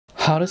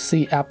How to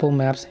see Apple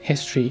Maps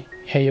history.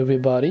 Hey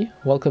everybody,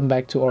 welcome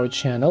back to our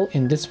channel.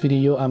 In this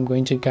video I'm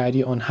going to guide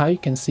you on how you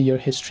can see your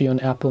history on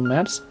Apple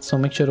Maps, so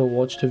make sure to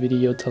watch the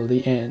video till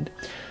the end.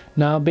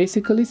 Now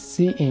basically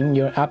seeing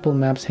your Apple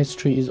Maps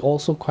history is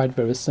also quite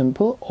very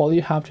simple. All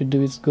you have to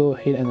do is go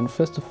ahead and then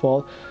first of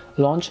all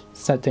launch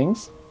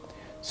settings,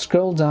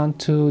 scroll down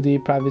to the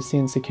privacy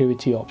and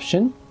security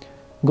option,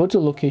 go to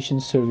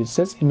location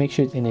services and make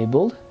sure it's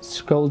enabled,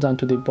 scroll down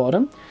to the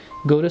bottom,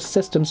 go to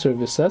system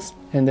services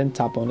and then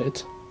tap on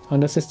it.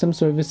 Under system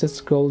services,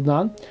 scroll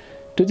down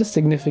to the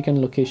significant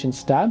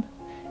locations tab,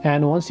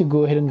 and once you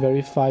go ahead and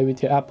verify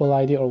with your Apple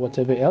ID or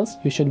whatever else,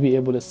 you should be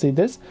able to see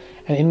this.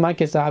 And in my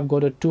case I have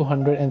got a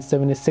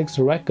 276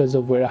 records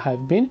of where I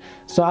have been,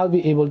 so I'll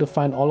be able to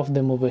find all of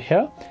them over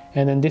here.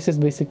 And then this is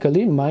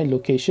basically my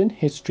location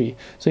history.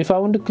 So if I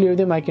want to clear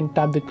them, I can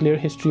tap the clear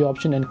history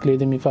option and clear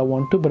them if I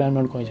want to, but I'm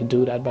not going to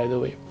do that, by the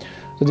way.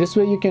 So this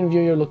way you can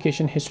view your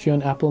location history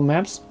on Apple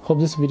Maps. Hope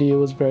this video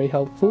was very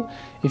helpful.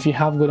 If you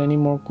have got any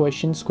more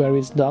questions,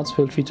 queries, doubts,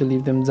 feel free to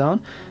leave them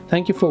down.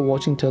 Thank you for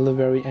watching till the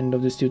very end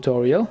of this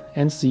tutorial,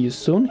 and see you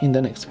soon in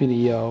the next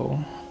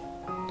video.